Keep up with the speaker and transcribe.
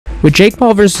With Jake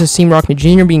Paul versus Hakeem Rockman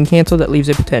Jr. being canceled, that leaves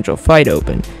a potential fight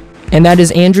open. And that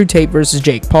is Andrew Tate versus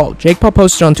Jake Paul. Jake Paul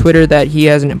posted on Twitter that he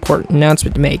has an important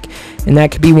announcement to make, and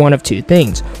that could be one of two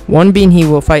things. One being he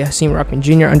will fight Hakeem Rockman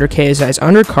Jr. under KSI's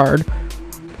undercard,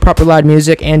 Proper Loud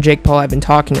Music, and Jake Paul have been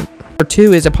talking about. Or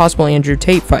two is a possible Andrew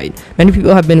Tate fight. Many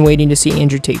people have been waiting to see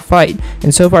Andrew Tate fight,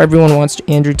 and so far everyone wants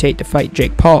Andrew Tate to fight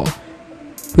Jake Paul.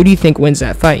 Who do you think wins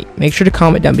that fight? Make sure to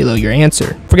comment down below your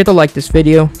answer. Don't forget to like this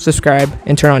video, subscribe,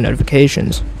 and turn on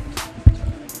notifications.